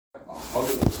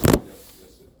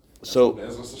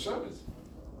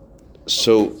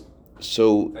So,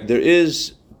 so there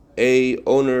is a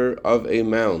owner of a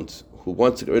mound who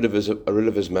wants to get rid of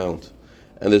his mound,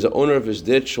 and there's an owner of his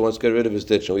ditch who wants to get rid of his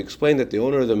ditch. And we explained that the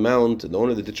owner of the mound and the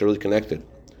owner of the ditch are really connected.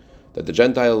 That the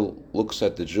Gentile looks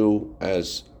at the Jew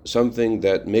as something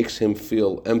that makes him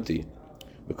feel empty,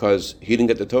 because he didn't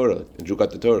get the Torah, the Jew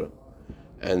got the Torah.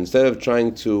 And instead of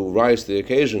trying to rise to the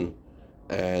occasion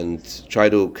and try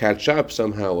to catch up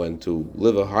somehow and to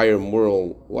live a higher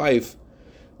moral life,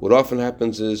 what often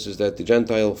happens is that the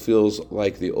Gentile feels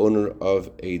like the owner of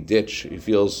a ditch. He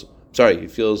feels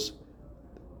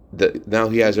that now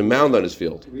he has a mound on his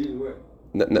field.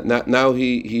 Now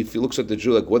he looks at the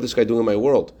Jew like, what is this guy doing in my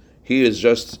world? He is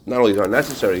just, not only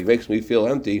unnecessary, he makes me feel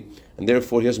empty, and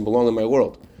therefore he doesn't belong in my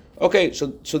world. Okay, so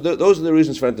those are the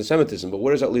reasons for anti-Semitism, but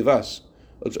where does that leave us?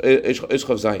 Since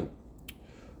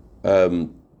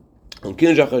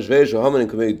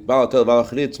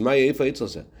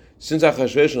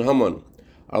Achashverosh and Haman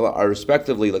are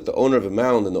respectively like the owner of a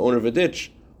mound and the owner of a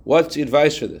ditch, what's the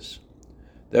advice for this?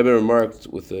 The Rebbe remarked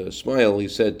with a smile, he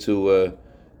said to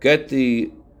get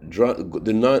the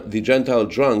Gentile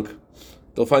drunk,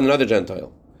 they'll find another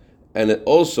Gentile. And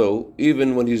also,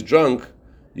 even when he's drunk,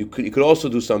 you could also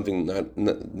do something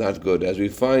not good, as we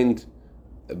find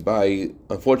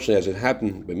unfortunately, as it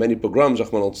happened by many pogroms,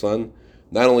 Rahman al-San,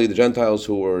 not only the Gentiles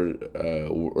who were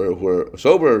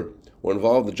sober were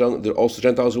involved, also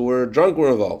Gentiles who were drunk were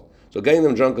involved. So getting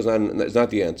them drunk is not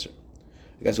the answer.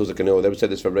 I guess it was like, they ever said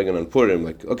this for Regan on Purim,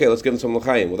 like, okay, let's give them some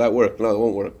l'chaim. Will that work? No, it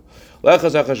won't work.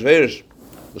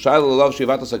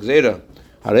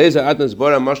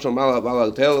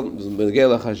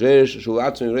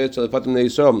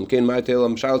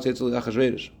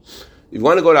 If you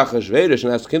want to go to Achashverosh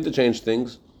and ask him to change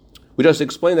things, we just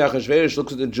explained that Achashverosh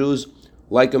looks at the Jews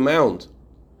like a mound.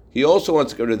 He also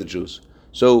wants to get rid of the Jews.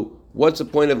 So what's the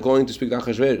point of going to speak to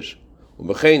Achashverosh?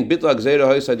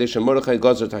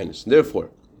 Therefore,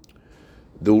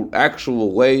 the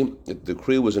actual way that the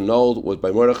decree was annulled was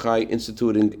by Mordechai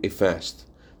instituting a fast.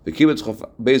 And he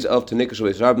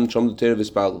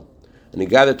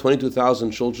gathered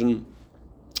 22,000 children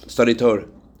to study Torah.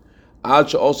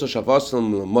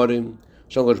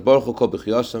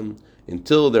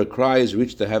 Until their cries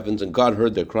reached the heavens and God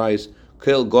heard their cries.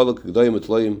 A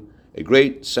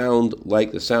great sound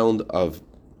like the sound of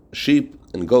sheep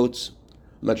and goats.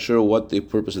 I'm not sure what the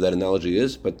purpose of that analogy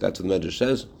is, but that's what the Medrash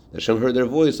says. Hashem heard their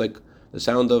voice like the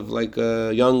sound of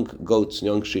young goats and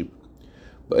young sheep.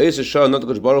 At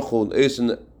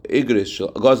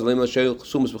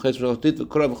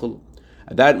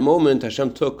that moment,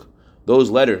 Hashem took those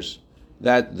letters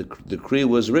that the decree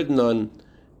was written on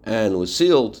and was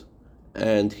sealed,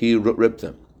 and He ripped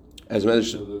them. As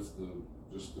just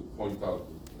to point out,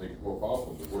 make it more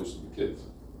powerful, the voice of the kids.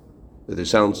 That there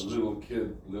sounds. Little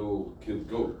kid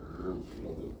goat.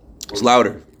 It's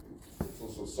louder. It's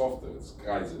also softer. It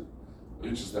cries. It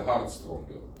reaches the heart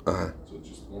stronger. Uh-huh. So it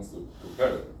just wants to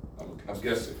prepare it. I'm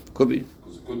guessing. Could be.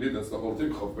 Because it could be that's the whole thing.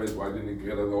 Why didn't he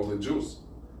get all the Jews?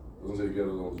 It doesn't say he get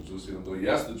all the Jews, even though he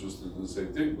asked the Jews to do the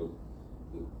same thing, but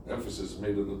the emphasis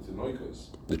made it the Tinoikos.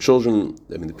 The children,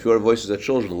 the pure voices of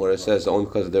children, where it says only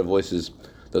because of their voices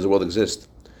does the world exist.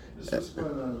 This is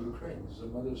going on in Ukraine. So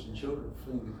mothers and children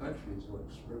fleeing the country is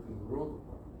what's ripping the world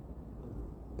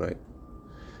apart. Right.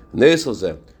 In addition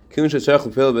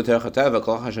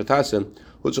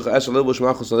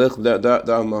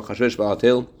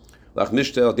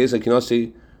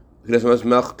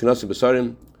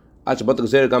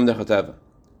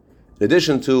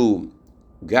to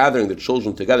gathering the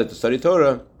children together to study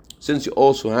Torah, since you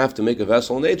also have to make a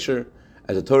vessel in nature,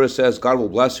 as the Torah says, God will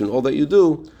bless you in all that you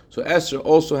do, so Esther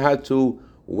also had to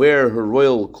wear her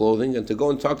royal clothing and to go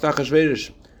and talk to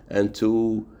Achashverosh and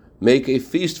to make a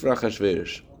feast for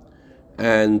Achashverosh.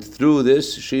 And through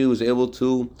this, she was able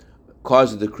to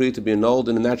cause the decree to be annulled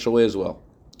in a natural way as well.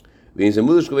 The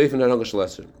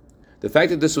fact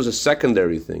that this was a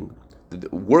secondary thing,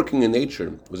 working in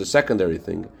nature was a secondary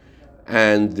thing,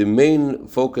 and the main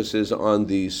focus is on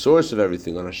the source of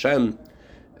everything, on Hashem,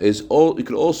 is all. You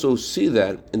could also see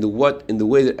that in the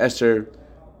way that Esther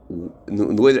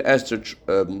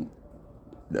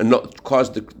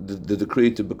caused the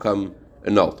decree to become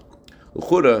annulled.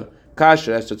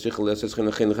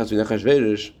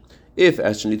 If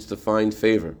Esther needs to find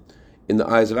favor in the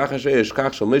eyes of Achashverosh,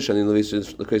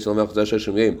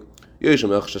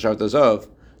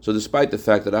 so despite the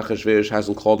fact that Achashverosh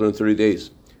hasn't called her in 30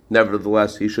 days,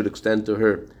 nevertheless he should extend to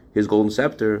her his golden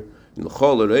scepter,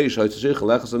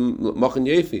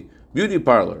 beauty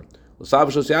parlor,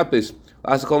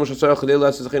 So the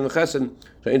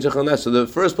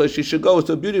first place she should go is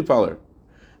to a beauty parlor.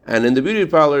 And in the beauty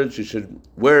parlor, she should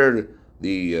wear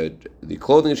the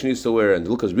clothing that she needs to wear and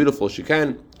look as beautiful as she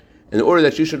can, in order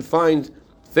that she should find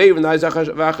favor in the eyes of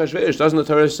Achashverosh. Doesn't the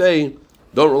Torah say,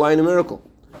 don't rely on a miracle?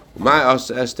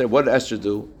 Esther, what did Esther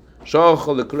do? She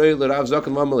called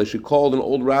an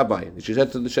old rabbi. She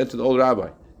said to the old rabbi.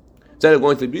 Instead of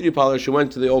going to the beauty parlor, she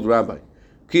went to the old rabbi.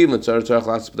 Since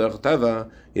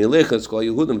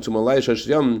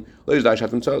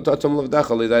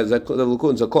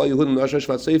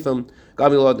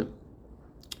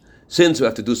we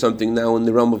have to do something now in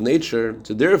the realm of nature,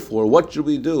 so therefore, what should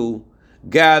we do?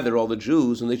 Gather all the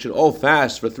Jews, and they should all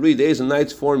fast for 3 days and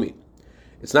nights for me.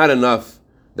 It's not enough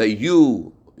that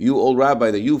you old rabbi,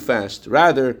 that you fast.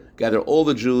 Rather, gather all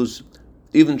the Jews,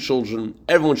 even children,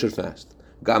 everyone should fast.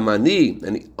 Gamani,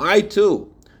 and I too.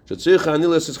 I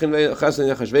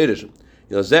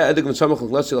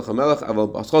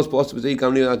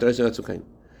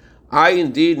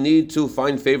indeed need to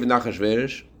find favor in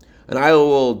Achashverosh, and I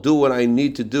will do what I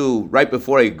need to do right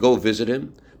before I go visit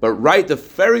him. But the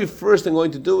very first thing I'm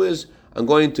going to do is I'm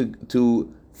going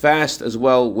to fast as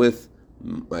well with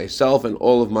myself and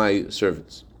all of my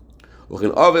servants.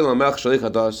 And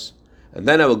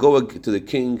then I will go to the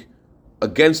king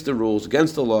against the rules,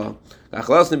 against the law. I'm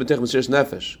going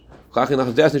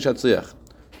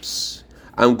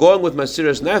with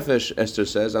Mesiras Nefesh, Esther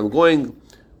says. I'm going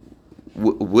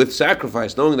with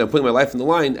sacrifice, knowing that I'm putting my life in the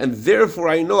line, and therefore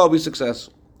I know I'll be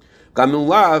successful.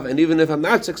 And even if I'm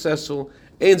not successful,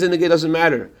 it doesn't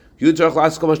matter. A Jew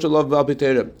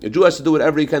has to do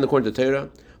whatever he can according to Torah.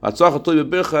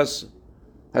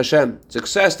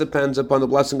 Success depends upon the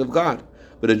blessing of God.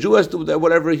 But a Jew has to do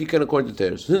whatever he can according to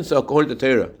Torah. Since according to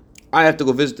Torah, I have to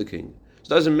go visit the king.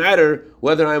 So it doesn't matter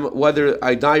whether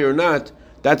I die or not.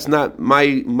 That's not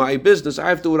my business. I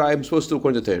have to do what I'm supposed to do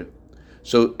according to Torah.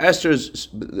 So it's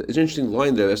an interesting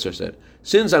line there. Esther said,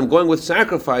 "Since I'm going with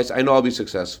sacrifice, I know I'll be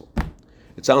successful."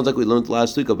 It sounds like we learned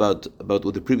last week about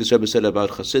what the previous Rebbe said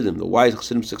about Hasidim. Why is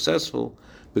Hasidim successful?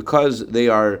 Because they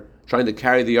are trying to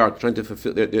carry the ark, trying to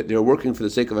fulfill. They're working for the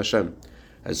sake of Hashem.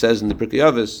 As it says in the Pirkei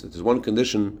Avos, that there's one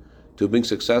condition to being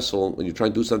successful when you're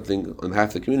trying to do something on behalf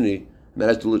of the community, and that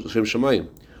is to do Shem Shemayim.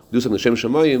 Do something Shem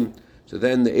Shemayim, so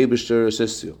then the Eibishter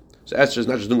assists you. So Esther is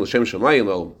not just doing Shem Shemayim,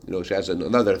 though she has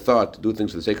another thought to do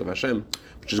things for the sake of Hashem,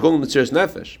 but she's going with Mesiras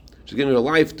Nefesh. She's giving her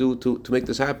life to make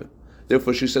this happen.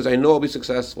 Therefore, she says, "I know I'll be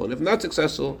successful, and if not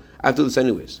successful, I have to do this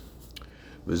anyways."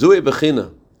 V'zui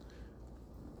bechina.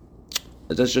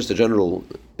 That's just a general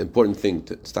important thing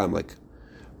to stop. Like,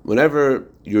 whenever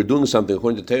you're doing something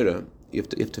according to Torah, you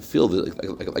have to feel,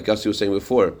 like Yossi was saying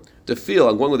before, to feel,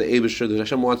 I'm going with the Eibishter that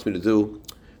Hashem wants me to do,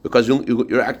 because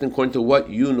you're acting according to what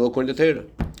you know according to Torah.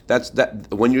 That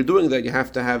when you're doing that, you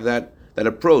have to have that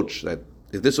approach. That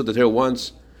if this is what the Torah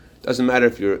wants, it doesn't matter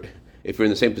if you're in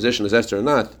the same position as Esther or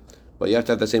not, but you have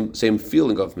to have that same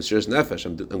feeling of Mesiras Nefesh.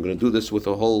 I'm going to do this with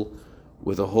a whole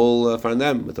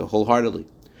farnam, with a wholeheartedly.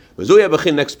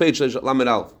 Next page, Lamed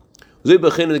Aleph. Is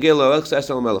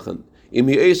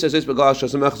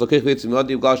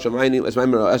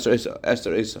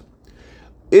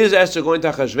Esther going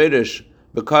to Achashverosh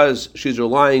because she's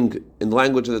relying in the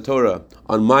language of the Torah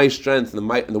on my strength and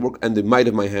the work and the might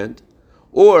of my hand,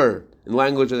 or in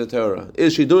language of the Torah,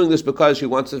 is she doing this because she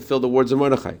wants to fulfill the words of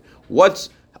Mordechai? What's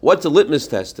the litmus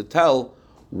test to tell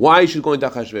why she's going to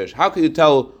Achashverosh? How can you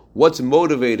tell what's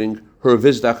motivating her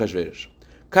visit to Achashverosh?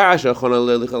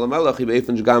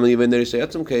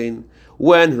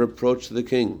 When her approach to the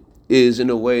king is in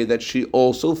a way that she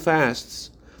also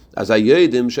fasts, as Esther,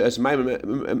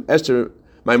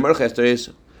 my Marcha Esther is,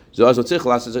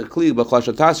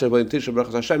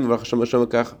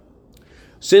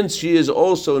 since she is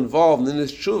also involved in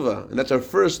this tshuva, and that's her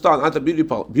first thought, not the beauty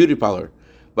parlor,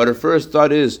 but her first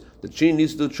thought is that she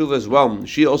needs to do tshuva as well.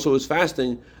 She also is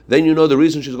fasting. Then you know the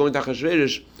reason she's going to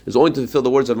Achashverosh is only to fulfill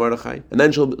the words of Mordechai, and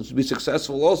then she'll be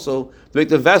successful also to make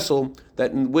the vessel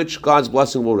that in which God's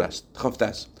blessing will rest.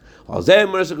 Chavtes. And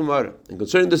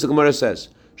concerning this, the Gemara says,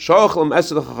 "Shochlam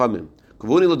esed chachamim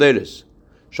kavuni l'deiris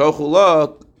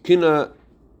shochula kina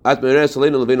at meres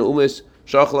aleinu leveinu umes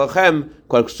shochlachem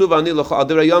kol ksuv ani locha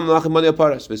adira yom lachem mani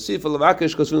aparas v'sifa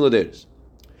levakish kavuni l'deiris."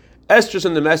 Esther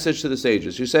sent the message to the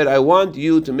sages. She said, "I want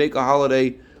you to make a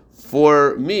holiday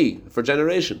for me, for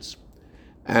generations."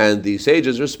 And the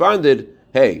sages responded,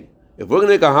 "Hey, if we're going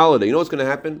to make a holiday, you know what's going to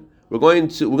happen? We're going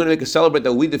to make a celebrate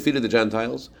that we defeated the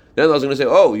Gentiles. Then I was going to say,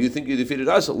 oh, you think you defeated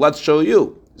us? Let's show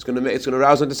you. It's going to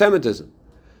arouse anti-Semitism."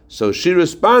 So she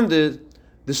responded,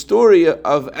 the story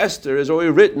of Esther is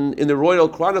already written in the royal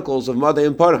chronicles of Madai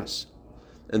and Paras.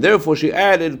 And therefore she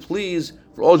added, please,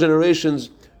 for all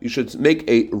generations, you should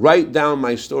write down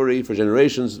my story for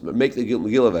generations, make the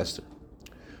Megillah of Esther.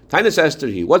 Tainus Esther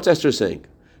what's Esther saying?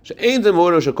 It's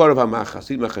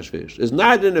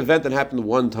not an event that happened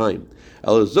one time.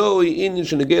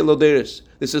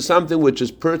 This is something which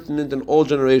is pertinent in all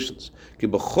generations.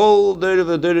 Because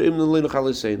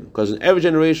in every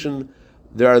generation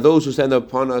there are those who stand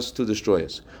upon us to destroy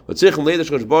us. We have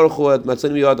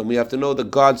to know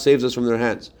that God saves us from their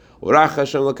hands.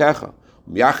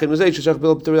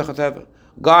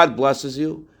 God blesses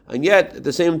you, and yet at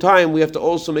the same time we have to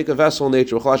also make a vessel in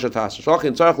nature. So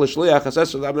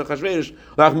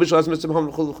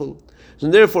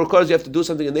therefore, because you have to do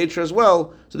something in nature as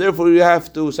well, so therefore you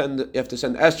have to send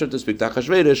Esther to speak to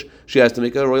Achashverosh. She has to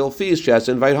make a royal feast. She has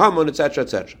to invite Haman, etc.,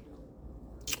 etc.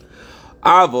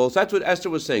 So that's what Esther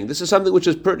was saying. This is something which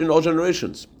is pertinent in all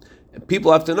generations.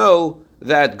 People have to know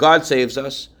that God saves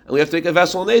us, and we have to take a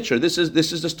vessel in nature. This is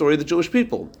the story of the Jewish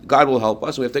people. God will help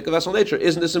us. We have to take a vessel in nature.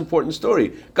 Isn't this an important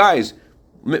story, guys?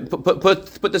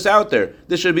 Put this out there.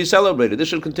 This should be celebrated. This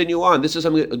should continue on. This is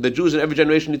something the Jews in every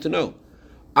generation need to know.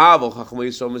 But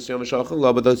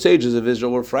the sages of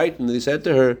Israel were frightened. They said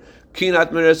to her,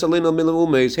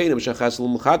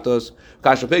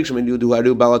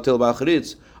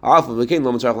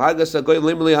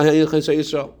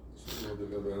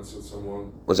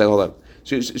 one second, hold on.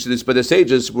 But the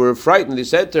sages were frightened. They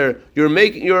said to her,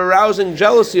 "You're arousing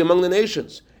jealousy among the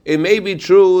nations. It may be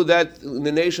true that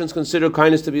the nations consider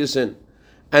kindness to be a sin,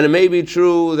 and it may be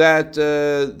true that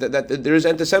that there is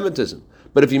anti-Semitism.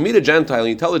 But if you meet a Gentile and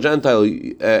you tell a Gentile,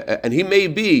 and he may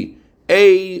be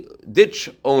a ditch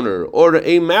owner or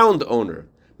a mound owner,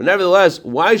 but nevertheless,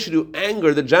 why should you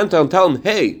anger the Gentile and tell him,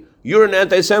 hey, you're an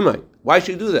anti-Semite? Why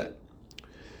should you do that?"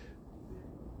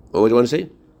 What do you want to say?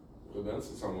 But that's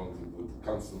someone with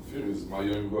constant fear is my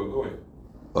young going.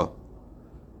 Oh.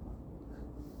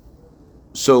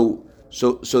 So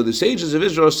the sages of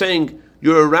Israel are saying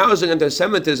you're arousing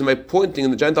anti-Semitism by pointing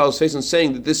in the Gentiles' face and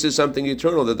saying that this is something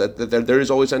eternal, that there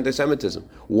is always anti-Semitism.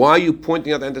 Why are you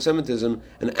pointing out anti-Semitism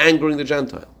and angering the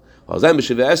Gentile?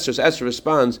 Esther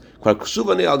responds,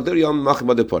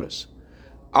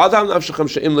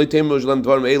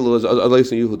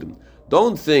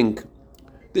 don't think,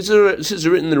 this is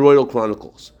written in the Royal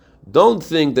Chronicles, don't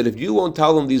think that if you won't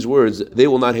tell them these words, they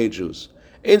will not hate Jews.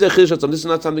 This is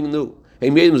not something new.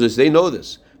 They know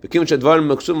this. This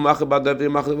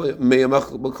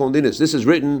is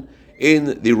written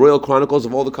in the Royal Chronicles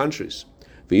of all the countries.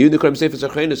 But the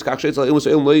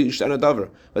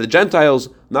Gentiles,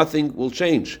 nothing will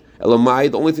change.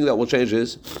 The only thing that will change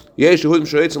is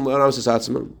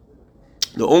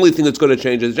the only thing that's going to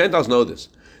change is the Gentiles know this.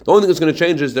 The only thing that's going to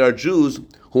change is there are Jews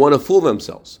who want to fool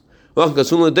themselves.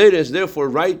 Therefore,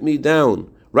 write me down.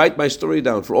 Write my story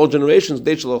down for all generations.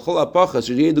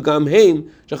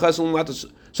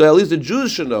 So at least the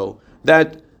Jews should know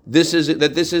that this is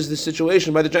the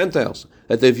situation by the Gentiles,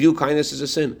 that they view kindness as a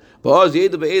sin. And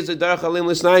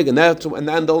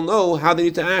then they'll know how they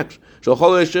need to act. Then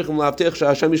they'll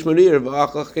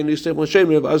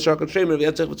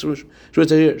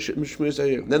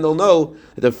know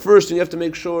that the first thing you have to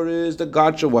make sure is that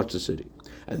God should watch the city.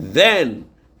 And then,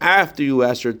 after you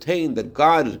ascertain that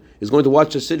God is going to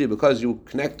watch the city because you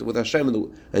connect with Hashem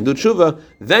and do tshuva,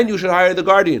 then you should hire the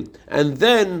guardian. And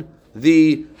then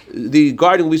the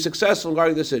guardian will be successful in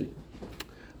guarding the city.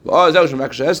 And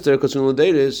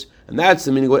that's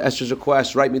the meaning of what Esther's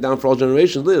request, write me down for all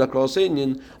generations.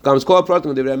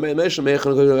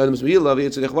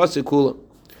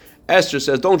 Esther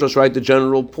says, don't just write the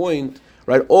general point,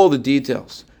 write all the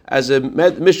details. As the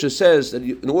Mishnah says, that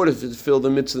in order to fulfill the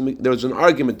mitzvah, there's an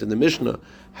argument in the Mishnah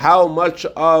how much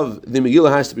of the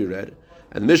Megillah has to be read.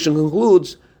 And the Mishnah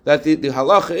concludes that the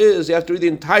halacha is you have to read the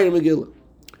entire Megillah.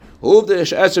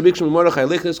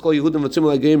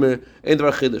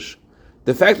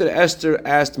 The fact that Esther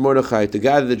asked Mordechai to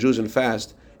gather the Jews and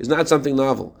fast is not something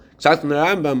novel. The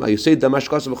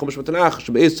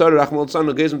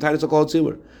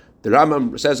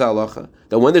Rambam says halacha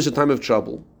that when there's a time of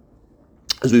trouble,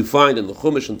 as we find in the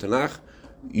Chumash and Tanakh,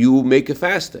 you make a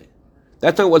fast day.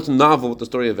 That's not what's novel with the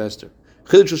story of Esther.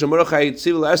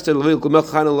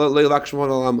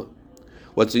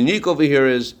 What's unique over here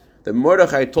is that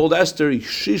Mordechai told Esther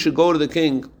she should go to the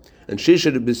king and she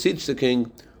should beseech the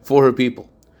king for her people.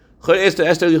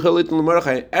 Esther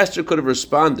could have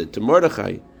responded to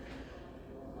Mordechai.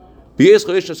 On a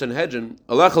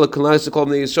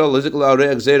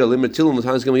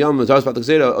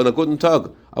good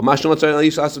tug,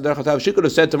 she could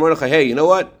have said to Mordechai, hey, you know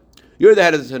what? You're the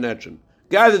head of the Sanhedrin.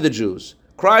 Gather the Jews.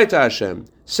 Cry to Hashem.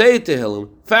 say to Tehillim,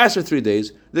 fast for 3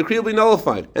 days, the decree will be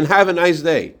nullified, and have a nice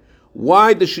day.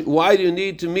 Why do you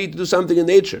need to do something in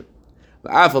nature?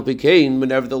 But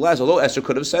nevertheless, although Esther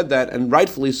could have said that, and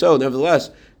rightfully so,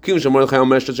 nevertheless, since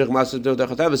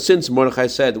Mordechai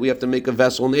said we have to make a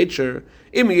vessel in nature,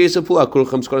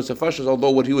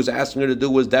 although what he was asking her to do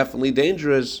was definitely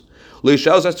dangerous,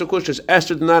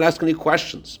 Esther did not ask any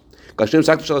questions. Since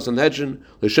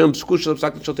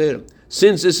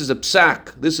this is a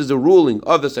psak, this is a ruling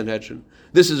of the Sanhedrin,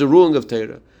 this is a ruling of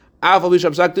Torah, even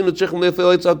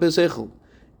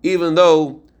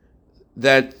though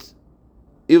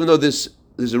this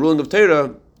is a ruling of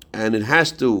Torah, and it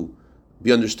has to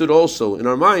be understood also in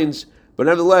our minds, but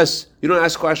nevertheless, you don't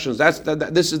ask questions.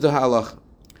 This is the halach.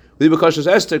 Because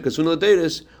Esther, kasuna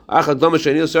ladeiris, achad dama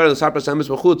she'ani osar l'sapras hamis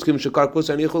b'chutz kim shekar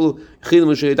kusa anichulu chilim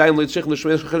l'sheyidayim l'yitzchich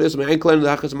l'shmesh v'chelis me'enklen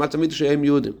l'achas matamit she'em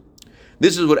yudim.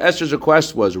 This is what Esther's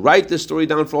request was. Write this story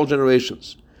down for all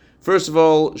generations. First of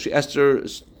all, Esther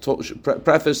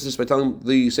prefaced this by telling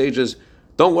the sages,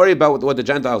 don't worry about what the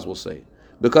Gentiles will say,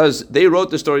 because they wrote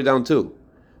the story down too.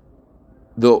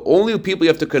 The only people you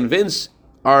have to convince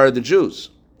are the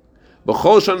Jews. Every year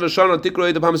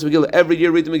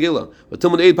read the Megillah. And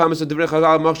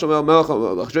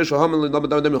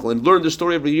learn the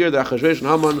story every year that Achashverosh and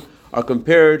Haman are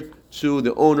compared to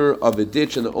the owner of a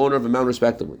ditch and the owner of a mountain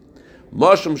respectively.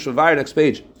 Mashum Shavar, next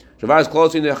page. Shavar is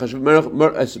closing the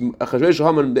Achashverosh and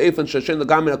Haman be'efan shashin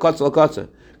l'gamin akotza l'kotza.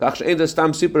 Kach she'en da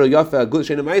stam sipur yafa agud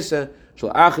she'en amaisa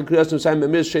shal achin kriyas n'sayim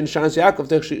memiz she'en shans Yaakov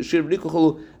tech shir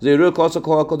v'likuchulu zeiru klotza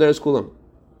kol akol deres kulam.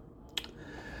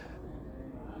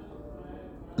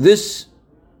 This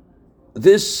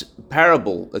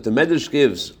parable that the Medrash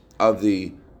gives of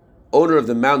the owner of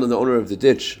the mountain and the owner of the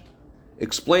ditch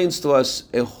explains to us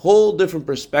a whole different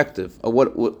perspective of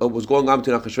what was going on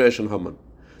between Achashverosh and Haman.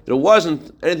 There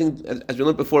wasn't anything, as we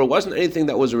learned before, it wasn't anything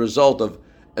that was a result of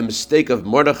a mistake of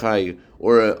Mordechai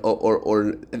or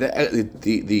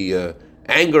the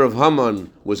anger of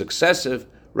Haman was excessive.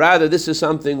 Rather, this is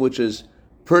something which is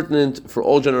pertinent for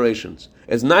all generations.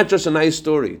 It's not just a nice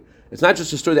story. It's not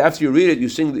just a story that after you read it, you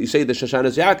say the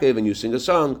Shoshanas Yaakov and you sing a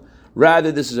song.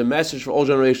 Rather, this is a message for all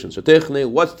generations. So,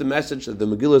 what's the message that the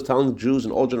Megillah is telling Jews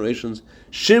in all generations?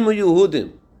 Shimu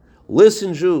Yehudim,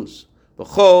 listen, Jews. In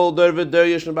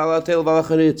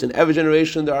every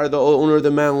generation, there are the owner of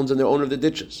the mounds and the owner of the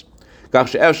ditches. So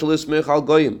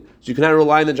you cannot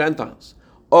rely on the Gentiles.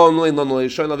 The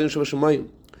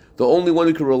only one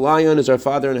we can rely on is our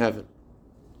Father in heaven.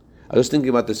 I was thinking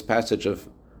about this passage of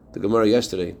the Gemara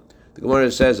yesterday. The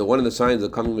Gemara says that one of the signs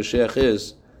of the coming Mashiach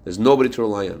is there's nobody to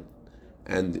rely on.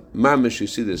 And mamish, you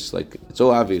see this, like it's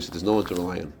so obvious that there's no one to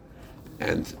rely on.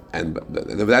 And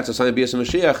that's a sign of Bias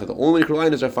Mashiach. The only one we can rely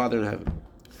on is our Father in heaven.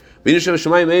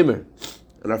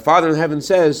 And our Father in heaven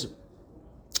says,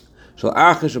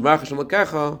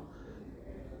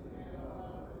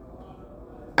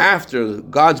 after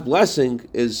God's blessing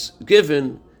is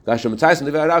given,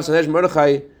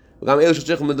 וגם אלו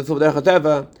שצריכים לדפוק בדרך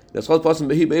הטבע, לזכות פוסם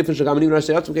בהי באיפן שגם אני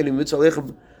מנסה עצמם כן, מצווה עליכם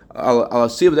על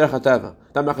הסיב בדרך הטבע.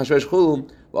 דם אחשוורוש חולו,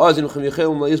 ואז אינכם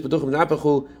יחלו, ולייס בטוחם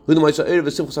ונעפכו, וידעו מה יצער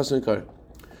ושמחו ססן יקר.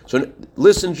 So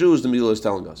listen, Jews, the Megillah is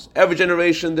telling us. Every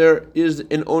generation there is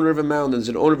an owner of a mountain, there's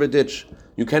an owner of a ditch.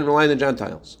 You can't rely on the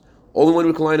Gentiles. Only one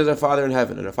we can rely on is our Father in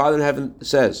heaven. And our Father in heaven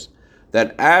says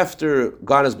that after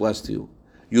God has blessed you,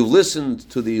 you listened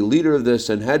to the leader of the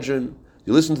Sanhedrin,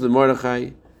 you listened to the Mordechai,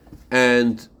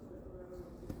 and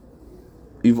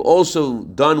you've also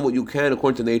done what you can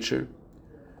according to nature.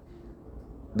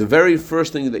 The very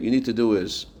first thing that you need to do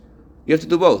is, you have to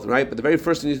do both, right? But the very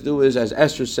first thing you need to do is, as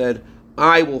Esther said,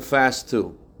 I will fast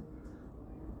too.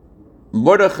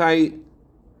 Mordechai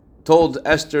told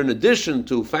Esther, in addition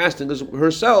to fasting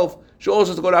herself, she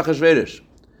also has to go to Achashverosh.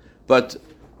 But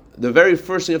the very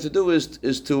first thing you have to do is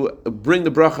to bring the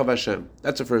bracha of Hashem.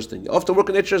 That's the first thing. You have to work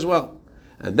in nature as well.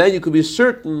 And then you could be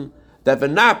certain that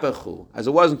v'napechu, as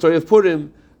it was in Torah of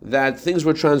Purim, that things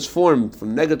were transformed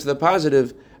from negative to the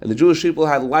positive, and the Jewish people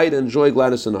had light and joy,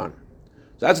 gladness and honor.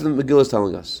 So that's what the Megillah is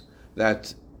telling us.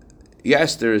 That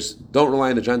yes, don't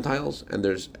rely on the Gentiles, and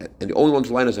the only one to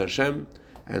rely on is Hashem,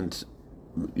 and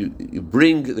you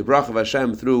bring the bracha of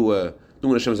Hashem through doing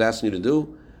what Hashem is asking you to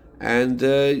do, and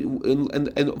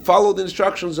follow the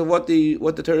instructions of what the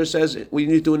Torah says we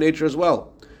need to do in nature as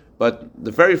well. But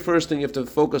the very first thing you have to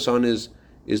focus on is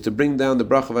to bring down the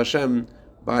bracha of Hashem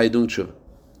by doing tshuva.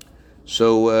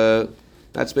 So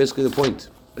that's basically the point.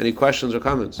 Any questions or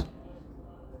comments?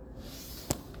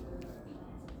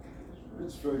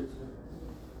 It's very clear.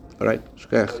 All right,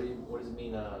 shkach. What does it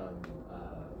mean, do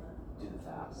the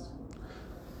fast?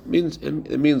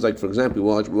 It means like, for example, we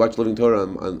watch Living Torah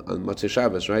on Motzei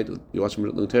Shabbos, right? You watch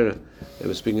Living Torah. They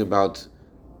were speaking about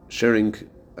sharing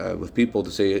with people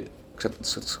to say to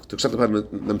accept upon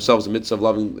themselves the mitzvah of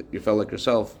loving your fellow like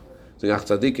yourself. Saying Ach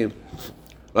Tzadikim.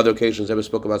 On other occasions, they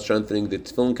spoke about strengthening the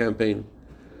Tefillin campaign.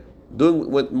 Doing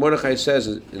what Mordechai says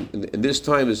in this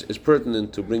time is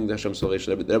pertinent to bring the Hashem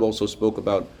salvation. They also spoke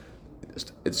about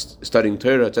it's studying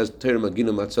Torah. It says Torah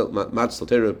Magina Matzal,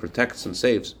 Torah protects and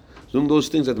saves. Doing those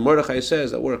things that Mordechai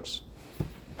says, that works.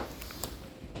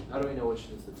 How do we know which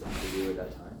is the time to do at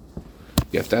that time?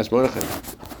 You have to ask Mordechai.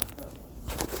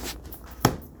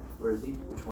 Where is he?